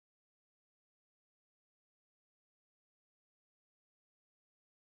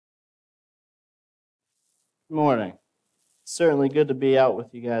Good morning. Certainly good to be out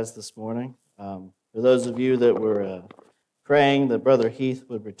with you guys this morning. For those of you that were praying that Brother Heath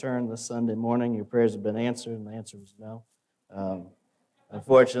would return this Sunday morning, your prayers have been answered, and the answer was no. Um,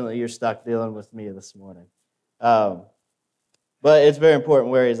 Unfortunately, you're stuck dealing with me this morning. But it's very important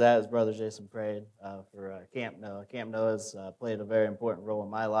where he's at, as Brother Jason prayed for Camp Noah. Camp Noah has played a very important role in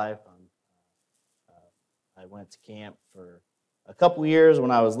my life. I went to camp for a couple years when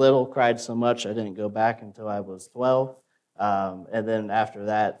I was little, cried so much I didn't go back until I was 12. And then after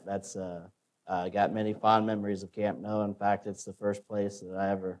that, I got many fond memories of Camp Noah. In fact, it's the first place that I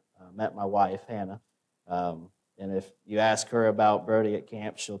ever met my wife, Hannah. And if you ask her about Brody at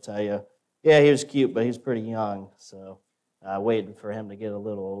camp, she'll tell you, yeah, he was cute, but he's pretty young. So waiting for him to get a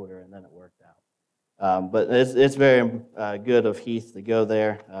little older, and then it worked out. But it's very good of Heath to go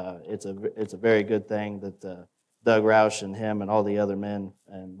there. It's a very good thing that Doug Roush and him and all the other men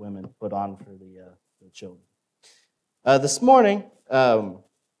and women put on for the children. This morning,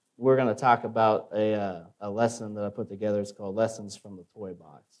 we're going to talk about a lesson that I put together. It's called Lessons from the Toy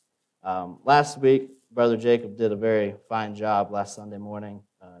Box. Last week, Brother Jacob did a very fine job last Sunday morning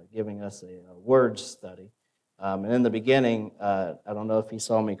giving us a word study. And in the beginning, I don't know if he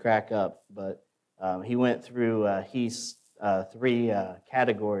saw me crack up, but he went through Heath's three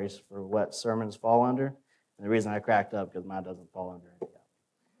categories for what sermons fall under. And the reason I cracked up because mine doesn't fall under any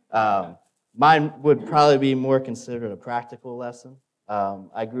of them. Mine would probably be more considered a practical lesson.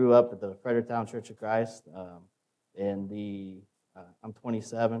 I grew up at the Fredericktown Church of Christ. I'm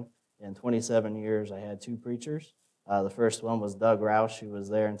 27. In 27 years, I had two preachers. The first one was Doug Roush, who was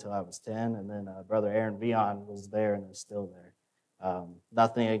there until I was 10, and then Brother Aaron Vion was there and is still there.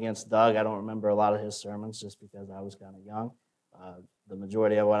 Nothing against Doug. I don't remember a lot of his sermons just because I was kind of young. The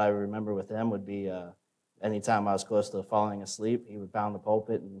majority of what I remember with him would be anytime I was close to falling asleep, he would pound the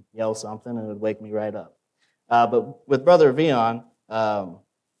pulpit and yell something, and it would wake me right up. But with Brother Vion,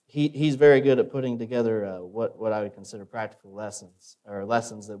 he's very good at putting together what I would consider practical lessons, or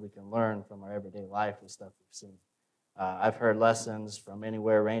lessons that we can learn from our everyday life with stuff we've seen. I've heard lessons from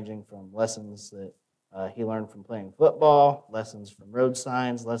anywhere ranging from lessons that he learned from playing football, lessons from road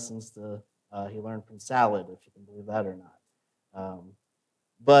signs, lessons he learned from salad, if you can believe that or not.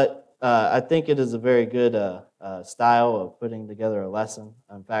 But I think it is a very good style of putting together a lesson.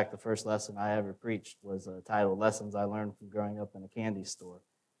 In fact, the first lesson I ever preached was titled Lessons I Learned from Growing Up in a Candy Store,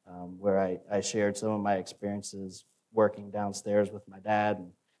 where I shared some of my experiences working downstairs with my dad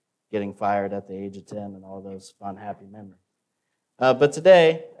and getting fired at the age of 10 and all those fun, happy memories. But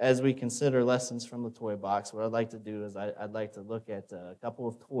today, as we consider lessons from the toy box, what I'd like to do is I'd like to look at a couple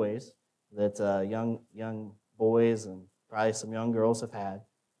of toys that young boys and probably some young girls have had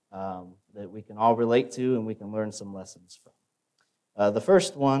that we can all relate to and we can learn some lessons from. The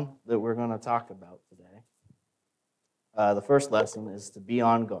first one that we're going to talk about today, the first lesson is to be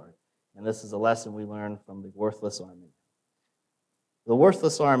on guard. And this is a lesson we learned from the Worthless Army Man. The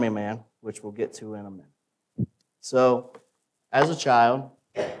Worthless Army Man, which we'll get to in a minute. So, as a child,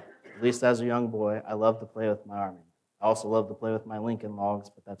 at least as a young boy, I loved to play with my army. I also loved to play with my Lincoln logs,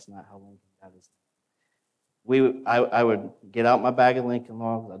 but that's not how Lincoln got his name. I would get out my bag of Lincoln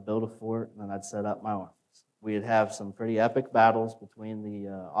logs, I'd build a fort, and then I'd set up my armies. We'd have some pretty epic battles between the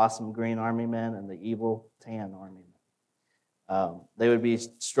awesome green army men and the evil tan army men. They would be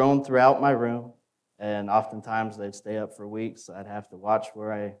strewn throughout my room, and oftentimes they'd stay up for weeks. I'd have to watch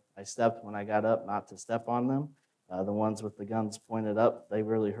where I stepped when I got up, not to step on them. The ones with the guns pointed up, they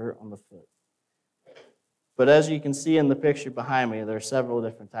really hurt on the foot. But as you can see in the picture behind me, there are several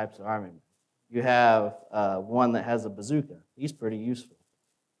different types of army men. You have one that has a bazooka. He's pretty useful.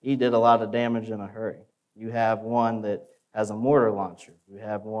 He did a lot of damage in a hurry. You have one that has a mortar launcher. You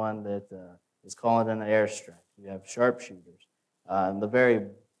have one that is calling in an airstrike. You have sharpshooters. And the very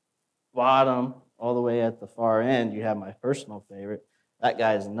bottom, all the way at the far end, you have my personal favorite. That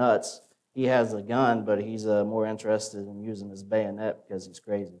guy's nuts. He has a gun, but he's more interested in using his bayonet because he's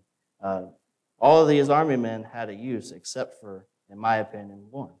crazy. All of these army men had a use, except for, in my opinion,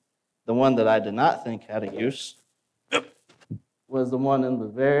 one. The one that I did not think had a use was the one in the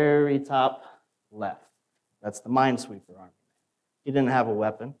very top left. That's the Minesweeper army man. He didn't have a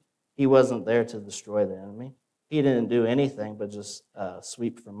weapon. He wasn't there to destroy the enemy. He didn't do anything but just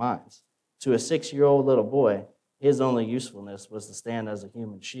sweep for mines. To a 6-year-old little boy, his only usefulness was to stand as a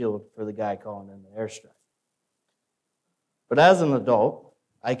human shield for the guy calling in the airstrike. But as an adult,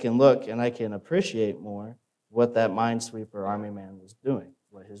 I can look and I can appreciate more what that Minesweeper army man was doing,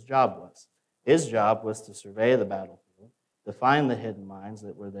 what his job was. His job was to survey the battlefield, to find the hidden mines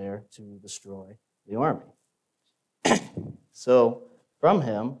that were there to destroy the army. So from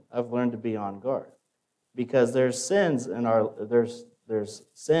him, I've learned to be on guard. because there's sin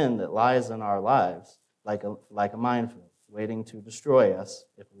that lies in our lives like a minefield, waiting to destroy us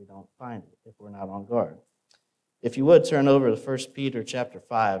if we don't find it, if we're not on guard. If you would turn over to 1 Peter chapter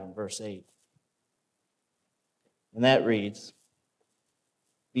 5 and verse 8. And that reads,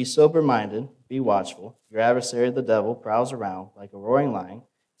 "Be sober-minded, be watchful. Your adversary, the devil, prowls around like a roaring lion,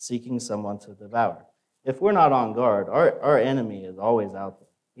 seeking someone to devour." If we're not on guard, our enemy is always out there.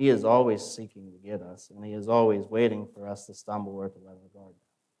 He is always seeking to get us, and he is always waiting for us to stumble or to let our guard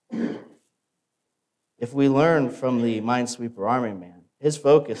down. If we learn from the Minesweeper Army man, his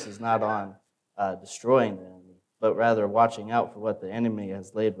focus is not on destroying the enemy, but rather watching out for what the enemy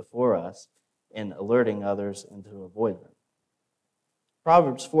has laid before us and alerting others and to avoid them.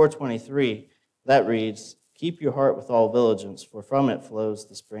 Proverbs 4:23, that reads, "Keep your heart with all diligence, for from it flows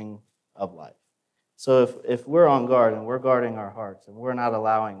the spring of life." So if we're on guard and we're guarding our hearts and we're not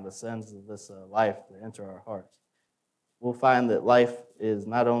allowing the sins of this life to enter our hearts, we'll find that life is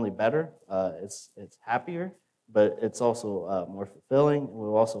not only better, it's happier, but it's also more fulfilling, and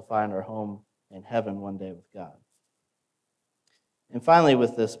we'll also find our home in heaven one day with God. And finally,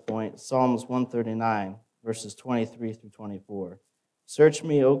 with this point, Psalms 139, verses 23 through 24. "Search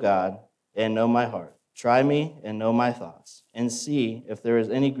me, O God, and know my heart. Try me and know my thoughts, and see if there is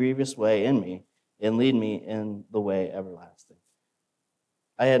any grievous way in me, and lead me in the way everlasting."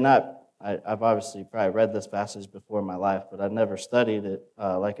 I've obviously probably read this passage before in my life, but I've never studied it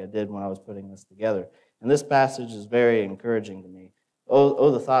like I did when I was putting this together. And this passage is very encouraging to me.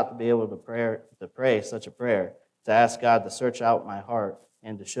 Oh, the thought to be able to pray such a prayer, to ask God to search out my heart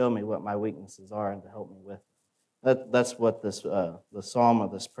and to show me what my weaknesses are and to help me with it. That's what the psalm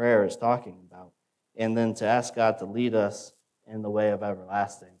of this prayer is talking about. And then to ask God to lead us in the way of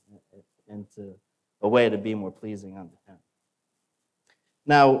everlasting, into a way to be more pleasing unto him.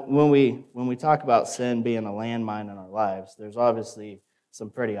 Now, when we talk about sin being a landmine in our lives, there's obviously some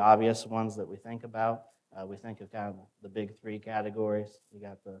pretty obvious ones that we think about. We think of kind of the big three categories. You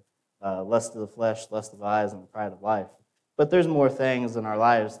got the lust of the flesh, lust of the eyes, and the pride of life. But there's more things in our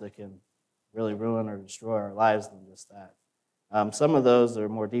lives that can really ruin or destroy our lives than just that. Some of those are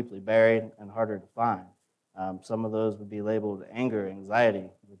more deeply buried and harder to find. Some of those would be labeled anger, anxiety,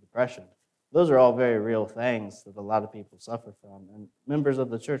 or depression. Those are all very real things that a lot of people suffer from, and members of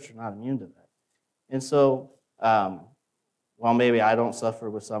the church are not immune to that. And so, while maybe I don't suffer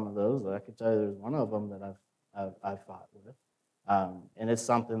with some of those, I can tell you there's one of them that I've fought with. And it's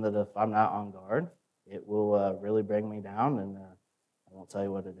something that if I'm not on guard, it will really bring me down, and I won't tell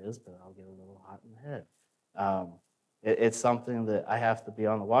you what it is, but I'll get a little hot in the head. It's something that I have to be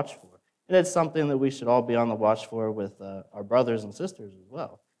on the watch for. And it's something that we should all be on the watch for with our brothers and sisters as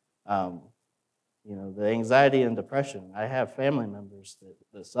well. The anxiety and depression, I have family members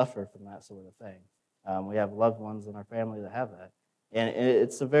that suffer from that sort of thing. We have loved ones in our family that have that. And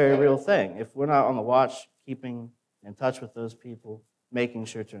it's a very real thing. If we're not on the watch, keeping in touch with those people, making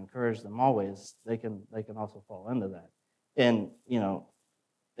sure to encourage them always, they can also fall into that. And,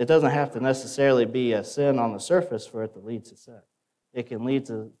 it doesn't have to necessarily be a sin on the surface for it to lead to sin. It can lead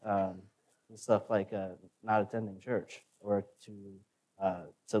to stuff like not attending church, or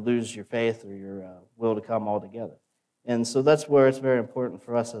to lose your faith or your will to come altogether. And so that's where it's very important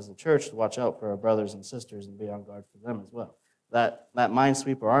for us as a church to watch out for our brothers and sisters and be on guard for them as well. That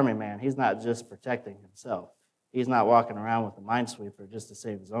minesweeper army man, he's not just protecting himself. He's not walking around with a minesweeper just to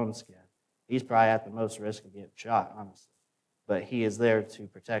save his own skin. He's probably at the most risk of getting shot, honestly. But he is there to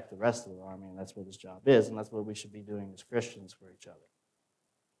protect the rest of the army, and that's what his job is, and that's what we should be doing as Christians for each other.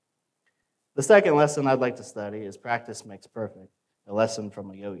 The second lesson I'd like to study is practice makes perfect, a lesson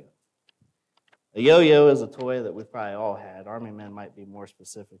from a yo-yo. A yo-yo is a toy that we've probably all had. Army men might be more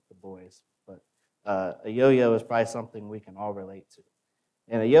specific to boys, but a yo-yo is probably something we can all relate to.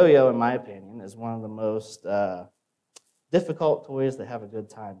 And a yo-yo, in my opinion, is one of the most difficult toys to have a good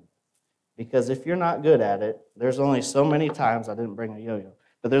time with. Because if you're not good at it, there's only so many times, I didn't bring a yo-yo,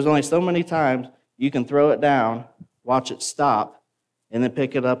 but there's only so many times you can throw it down, watch it stop, and then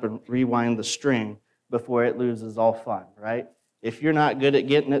pick it up and rewind the string before it loses all fun, right? If you're not good at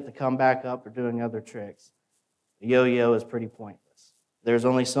getting it to come back up or doing other tricks, the yo-yo is pretty pointless. There's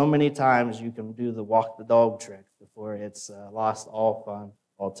only so many times you can do the walk the dog trick before it's lost all fun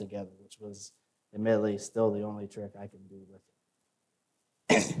altogether, which was admittedly still the only trick I can do with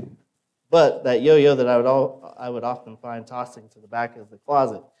it. But that yo-yo that I would often find tossing to the back of the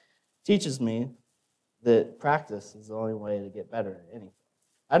closet teaches me that practice is the only way to get better at anything.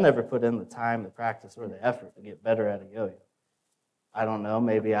 I never put in the time, the practice, or the effort to get better at a yo-yo. I don't know,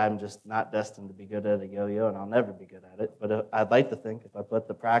 maybe I'm just not destined to be good at a yo-yo and I'll never be good at it, but I'd like to think if I put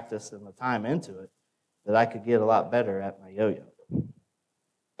the practice and the time into it, that I could get a lot better at my yo-yo.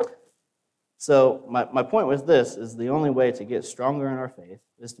 So my point with this is the only way to get stronger in our faith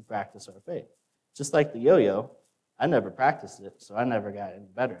is to practice our faith. Just like the yo-yo, I never practiced it, so I never got any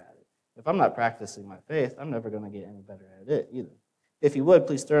better at it. If I'm not practicing my faith, I'm never going to get any better at it either. If you would,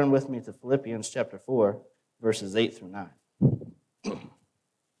 please turn with me to Philippians chapter 4, verses 8 through 9.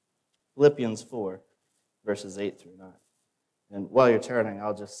 Philippians 4, verses 8 through 9. And while you're turning,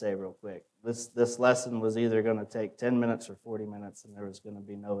 I'll just say real quick, this lesson was either going to take 10 minutes or 40 minutes, and there was going to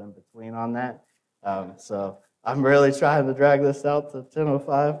be no in-between on that. So I'm really trying to drag this out to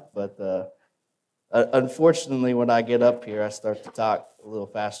 10:05, but unfortunately, when I get up here, I start to talk a little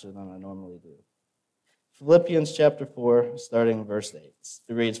faster than I normally do. Philippians chapter 4, starting in verse 8.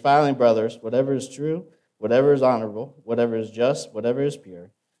 It reads, "Finally, brothers, whatever is true, whatever is honorable, whatever is just, whatever is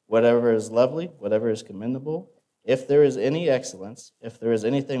pure, whatever is lovely, whatever is commendable, if there is any excellence, if there is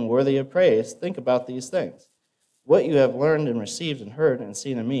anything worthy of praise, think about these things. What you have learned and received and heard and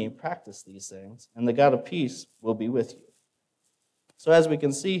seen in me, practice these things, and the God of peace will be with you." So as we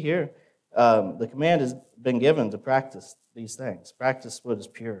can see here, the command has been given to practice these things. Practice what is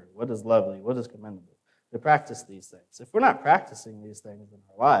pure, what is lovely, what is commendable. To practice these things. If we're not practicing these things in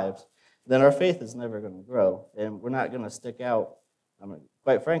our lives, then our faith is never going to grow, and we're not going to stick out. I mean,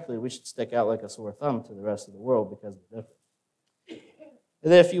 quite frankly, we should stick out like a sore thumb to the rest of the world because we're different.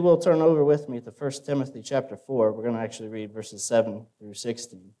 And then if you will turn over with me to 1 Timothy chapter 4, we're going to actually read verses 7 through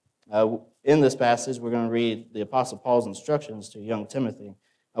 16. In this passage, we're going to read the Apostle Paul's instructions to young Timothy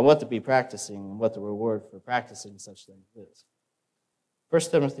on what to be practicing and what the reward for practicing such things is. 1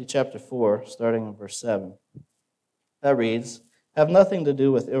 Timothy chapter 4, starting in verse 7, that reads, "Have nothing to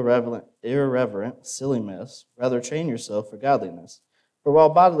do with irreverent, silly myths. Rather, train yourself for godliness. For while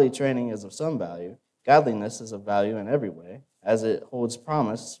bodily training is of some value, godliness is of value in every way, as it holds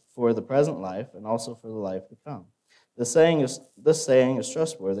promise for the present life and also for the life to come. This saying is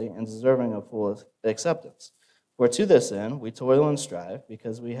trustworthy and deserving of full acceptance. For to this end we toil and strive,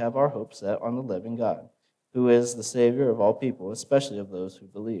 because we have our hope set on the living God, who is the Savior of all people, especially of those who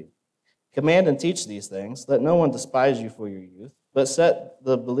believe. Command and teach these things. Let no one despise you for your youth, but set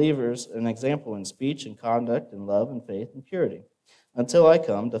the believers an example in speech and conduct and love and faith and purity. Until I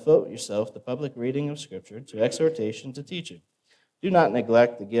come, devote yourself to public reading of Scripture, to exhortation, to teaching. Do not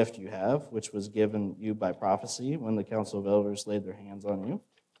neglect the gift you have, which was given you by prophecy when the council of elders laid their hands on you.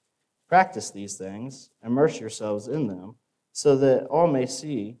 Practice these things, immerse yourselves in them, so that all may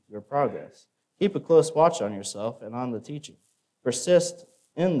see your progress. Keep a close watch on yourself and on the teaching. Persist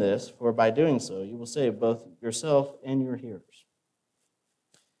in this, for by doing so, you will save both yourself and your hearers."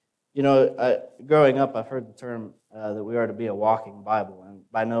 You know, growing up, I've heard the term that we are to be a walking Bible,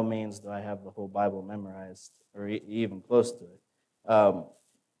 and by no means do I have the whole Bible memorized or even close to it.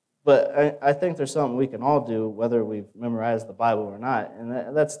 But I think there's something we can all do, whether we've memorized the Bible or not,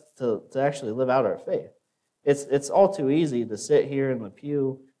 and that's to actually live out our faith. It's all too easy to sit here in the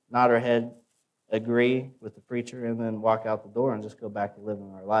pew, nod our head, agree with the preacher, and then walk out the door and just go back to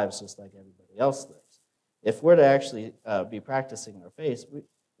living our lives just like everybody else does. If we're to actually be practicing our faith,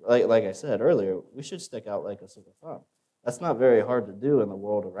 like I said earlier, we should stick out like a sore thumb. That's not very hard to do in the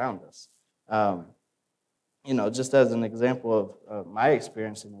world around us. You know, just as an example of my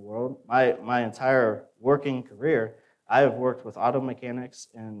experience in the world, my entire working career, I have worked with auto mechanics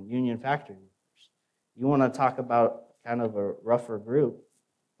and union factory workers. You want to talk about kind of a rougher group,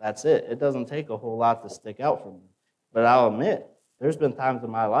 that's it. It doesn't take a whole lot to stick out from them. But I'll admit, there's been times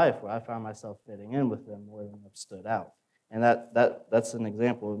in my life where I found myself fitting in with them more than I've stood out. And that's an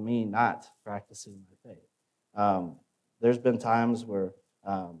example of me not practicing my faith. There's been times where,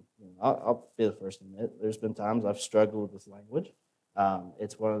 I'll be the first to admit, there's been times I've struggled with language.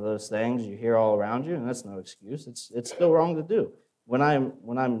 It's one of those things you hear all around you, and that's no excuse. It's still wrong to do. When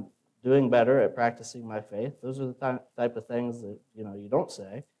I'm doing better at practicing my faith, those are the type of things that you don't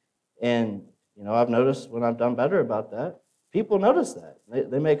say. And I've noticed when I've done better about that, people notice that.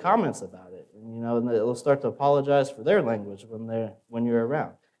 They make comments about it, and they'll start to apologize for their language when you're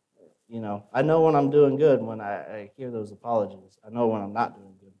around. I know when I'm doing good when I hear those apologies. I know when I'm not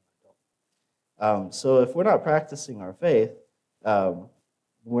doing good when I don't. So if we're not practicing our faith,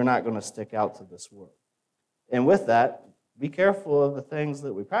 we're not going to stick out to this world. And with that, be careful of the things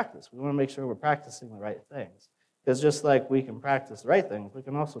that we practice. We want to make sure we're practicing the right things. Because just like we can practice the right things, we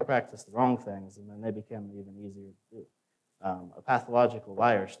can also practice the wrong things, and then they become even easier to do. A pathological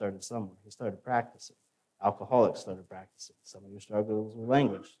liar started somewhere. He started practicing. Alcoholics started practicing. Some of you struggles with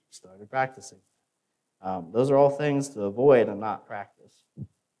language started practicing. Those are all things to avoid and not practice.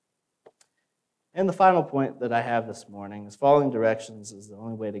 And the final point that I have this morning is following directions is the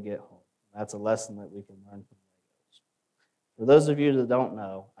only way to get home. That's a lesson that we can learn from Legos. For those of you that don't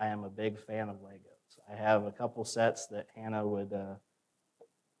know, I am a big fan of Legos. I have a couple sets that Hannah would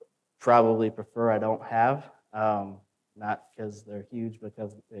probably prefer I don't have, not because they're huge,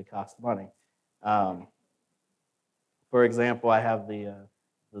 because they cost money. For example, I have the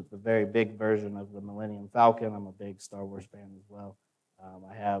very big version of the Millennium Falcon. I'm a big Star Wars fan as well.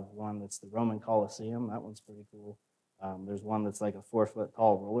 I have one that's the Roman Coliseum. That one's pretty cool. There's one that's like a 4-foot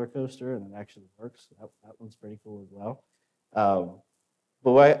tall roller coaster, and it actually works. That one's pretty cool as well.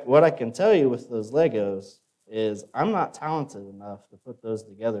 But what I can tell you with those Legos is I'm not talented enough to put those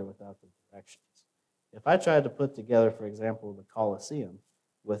together without the directions. If I tried to put together, for example, the Coliseum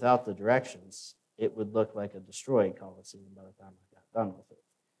without the directions, it would look like a destroyed Coliseum by the time I got done with it.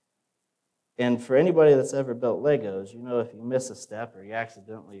 And for anybody that's ever built Legos, you know if you miss a step or you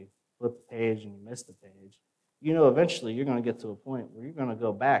accidentally flip a page and you miss the page, you know eventually you're going to get to a point where you're going to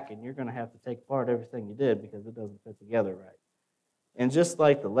go back and you're going to have to take apart everything you did because it doesn't fit together right. And just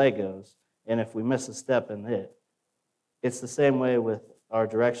like the Legos, and if we miss a step in it, it's the same way with our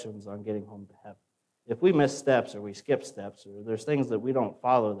directions on getting home to heaven. If we miss steps or we skip steps or there's things that we don't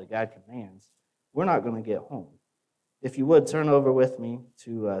follow that God commands, we're not going to get home. If you would, turn over with me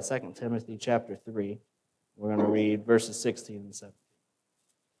to 2 Timothy chapter 3. We're going to read verses 16 and 17.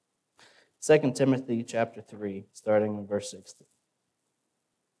 2 Timothy chapter 3, starting in verse 16.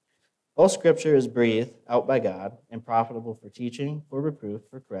 All Scripture is breathed out by God and profitable for teaching, for reproof,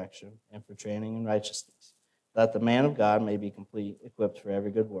 for correction, and for training in righteousness, that the man of God may be complete, equipped for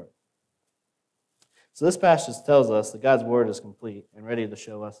every good work. So this passage tells us that God's word is complete and ready to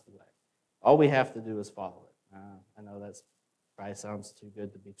show us the way. All we have to do is follow it. I know that probably sounds too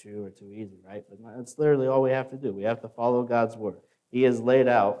good to be true or too easy, right? But that's literally all we have to do. We have to follow God's word. He has laid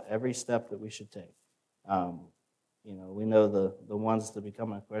out every step that we should take. We know the ones to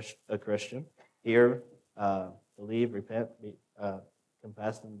become a Christian. Hear, believe, repent,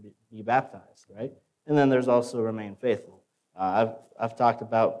 confess, and be baptized, right? And then there's also remain faithful. I've talked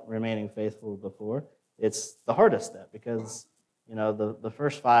about remaining faithful before. It's the hardest step because, the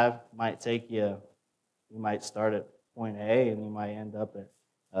first 5 might take you might start at point A and you might end up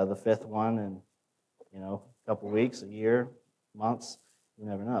at the 5th one in, a couple weeks, a year, months, you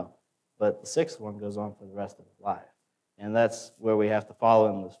never know. But the 6th one goes on for the rest of life. And that's where we have to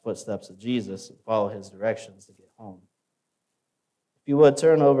follow in the footsteps of Jesus and follow his directions to get home. If you would,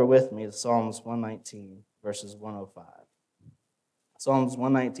 turn over with me to Psalms 119, verses 105. Psalms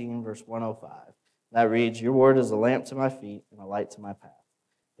 119, verse 105. That reads, "Your word is a lamp to my feet and a light to my path."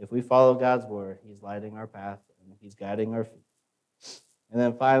 If we follow God's word, he's lighting our path and he's guiding our feet. And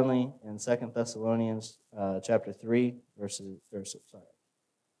then finally, in 2 Thessalonians chapter 3, verse 2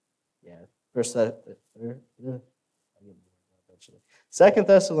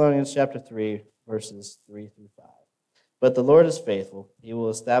 Thessalonians chapter 3, verses 3 through 5. "But the Lord is faithful. He will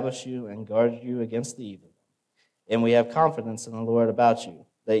establish you and guard you against the evil one. And we have confidence in the Lord about you,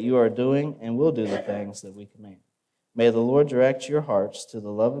 that you are doing and will do the things that we command. May the Lord direct your hearts to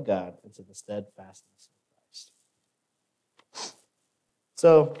the love of God and to the steadfastness of Christ."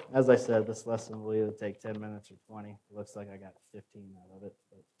 So, as I said, this lesson will either take 10 minutes or 20. It looks like I got 15 out of it,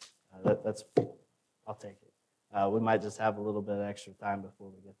 but I'll take it. We might just have a little bit of extra time before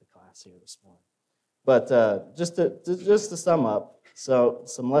we get to class here this morning. But just to sum up, so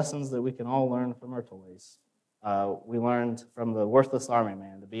some lessons that we can all learn from our toys. We learned from the worthless army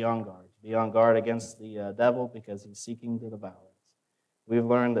man to be on guard. Be on guard against the devil because he's seeking to devour us. We've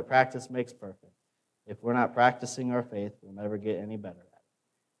learned that practice makes perfect. If we're not practicing our faith, we'll never get any better at it.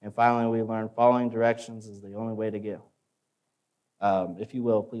 And finally, we learned following directions is the only way to get home. If you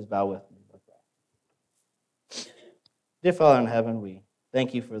will, please bow with me. Dear Father in heaven, we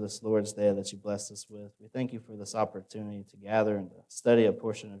thank you for this Lord's Day that you blessed us with. We thank you for this opportunity to gather and to study a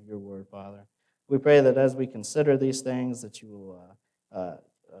portion of your word, Father. We pray that as we consider these things, that you will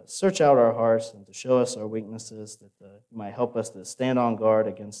search out our hearts and to show us our weaknesses, that you might help us to stand on guard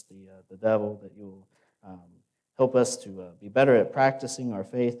against the devil, that you will help us to be better at practicing our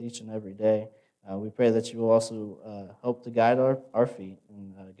faith each and every day. We pray that you will also help to guide our feet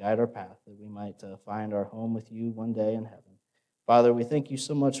and guide our path, that we might find our home with you one day in heaven. Father, we thank you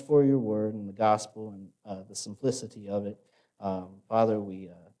so much for your word and the gospel and the simplicity of it. Father,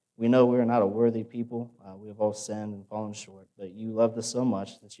 we know we're not a worthy people. We have all sinned and fallen short, but you loved us so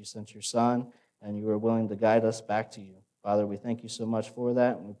much that you sent your Son, and you were willing to guide us back to you. Father, we thank you so much for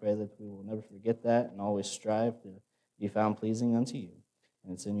that, and we pray that we will never forget that and always strive to be found pleasing unto you.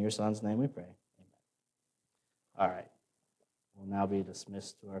 And it's in your Son's name we pray. Amen. All right. We'll now be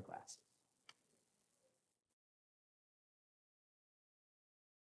dismissed to our classes.